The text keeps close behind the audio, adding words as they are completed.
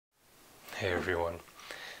Hey everyone.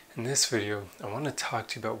 In this video, I want to talk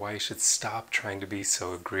to you about why you should stop trying to be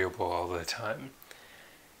so agreeable all the time.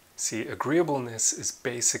 See, agreeableness is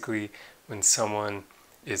basically when someone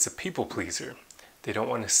is a people pleaser. They don't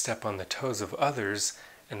want to step on the toes of others,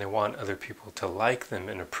 and they want other people to like them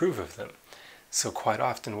and approve of them. So quite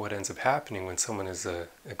often what ends up happening when someone is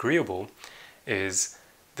agreeable is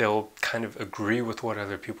they'll kind of agree with what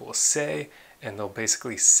other people say, and they'll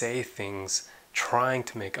basically say things trying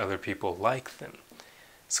to make other people like them.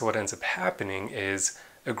 So what ends up happening is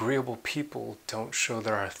agreeable people don't show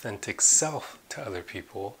their authentic self to other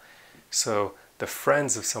people. So the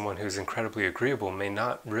friends of someone who's incredibly agreeable may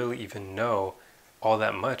not really even know all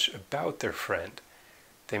that much about their friend.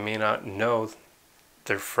 They may not know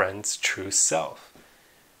their friend's true self.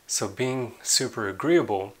 So being super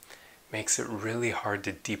agreeable makes it really hard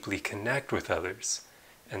to deeply connect with others.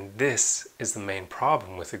 And this is the main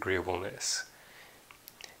problem with agreeableness.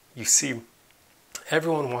 You see,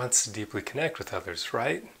 everyone wants to deeply connect with others,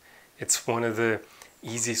 right? It's one of the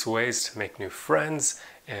easiest ways to make new friends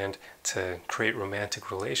and to create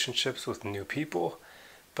romantic relationships with new people.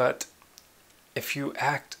 But if you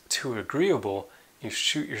act too agreeable, you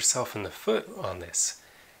shoot yourself in the foot on this.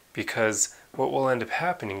 Because what will end up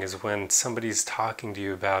happening is when somebody's talking to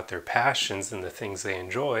you about their passions and the things they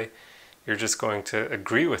enjoy, you're just going to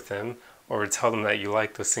agree with them or tell them that you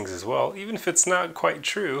like those things as well. Even if it's not quite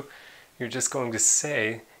true, you're just going to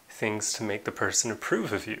say things to make the person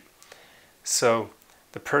approve of you. So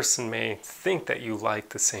the person may think that you like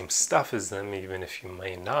the same stuff as them, even if you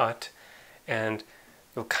may not, and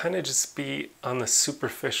you'll kind of just be on the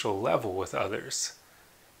superficial level with others,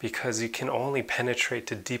 because you can only penetrate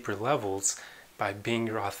to deeper levels by being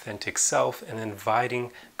your authentic self and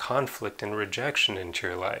inviting conflict and rejection into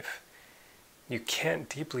your life. You can't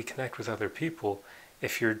deeply connect with other people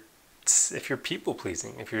if you're people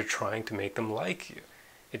pleasing, if you're trying to make them like you.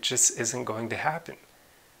 It just isn't going to happen.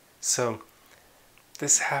 So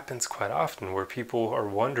this happens quite often where people are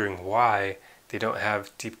wondering why they don't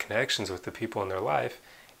have deep connections with the people in their life.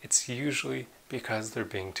 It's usually because they're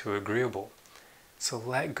being too agreeable. So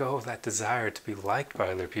let go of that desire to be liked by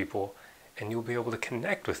other people, and you'll be able to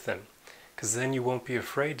connect with them. Because then you won't be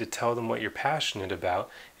afraid to tell them what you're passionate about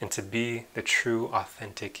and to be the true,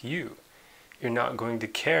 authentic you. You're not going to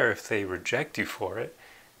care if they reject you for it,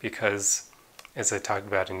 because, as I talked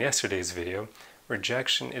about in yesterday's video,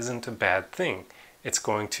 rejection isn't a bad thing. It's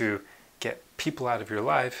going to get people out of your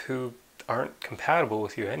life who aren't compatible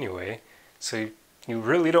with you anyway, so you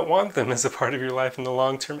really don't want them as a part of your life in the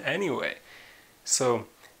long term anyway. So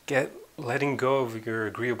letting go of your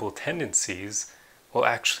agreeable tendencies will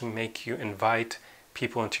actually make you invite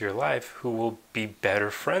people into your life who will be better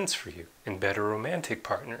friends for you and better romantic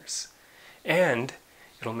partners. And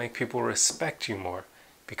it'll make people respect you more,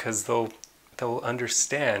 because they'll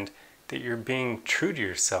understand that you're being true to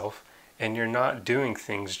yourself and you're not doing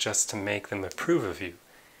things just to make them approve of you.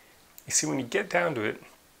 You see, when you get down to it,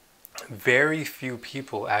 very few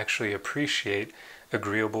people actually appreciate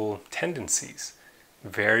agreeable tendencies.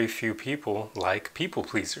 Very few people like people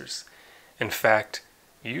pleasers. In fact,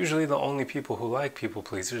 usually the only people who like people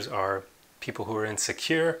pleasers are people who are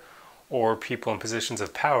insecure or people in positions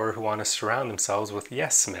of power who want to surround themselves with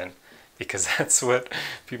yes men, because that's what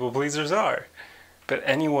people pleasers are. But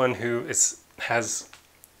anyone who has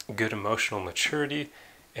good emotional maturity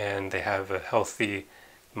and they have a healthy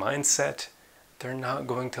mindset, they're not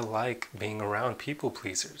going to like being around people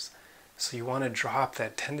pleasers. So you want to drop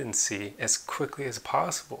that tendency as quickly as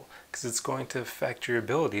possible, because it's going to affect your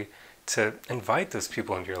ability to invite those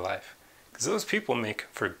people into your life. Because those people make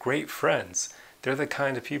for great friends. They're the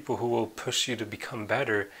kind of people who will push you to become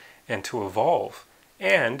better and to evolve.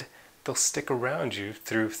 And they'll stick around you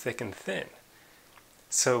through thick and thin.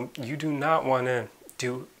 So you do not want to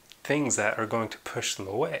do things that are going to push them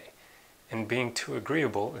away. And being too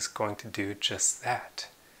agreeable is going to do just that.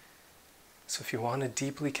 So if you want to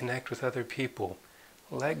deeply connect with other people,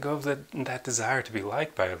 let go of that desire to be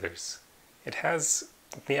liked by others. It has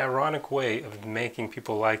the ironic way of making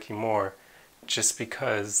people like you more, just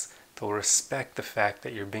because they'll respect the fact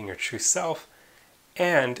that you're being your true self,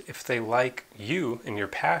 and if they like you and your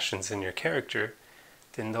passions and your character,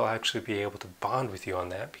 then they'll actually be able to bond with you on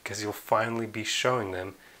that, because you'll finally be showing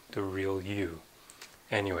them the real you.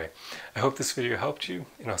 Anyway, I hope this video helped you,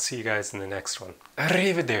 and I'll see you guys in the next one.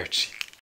 Arrivederci!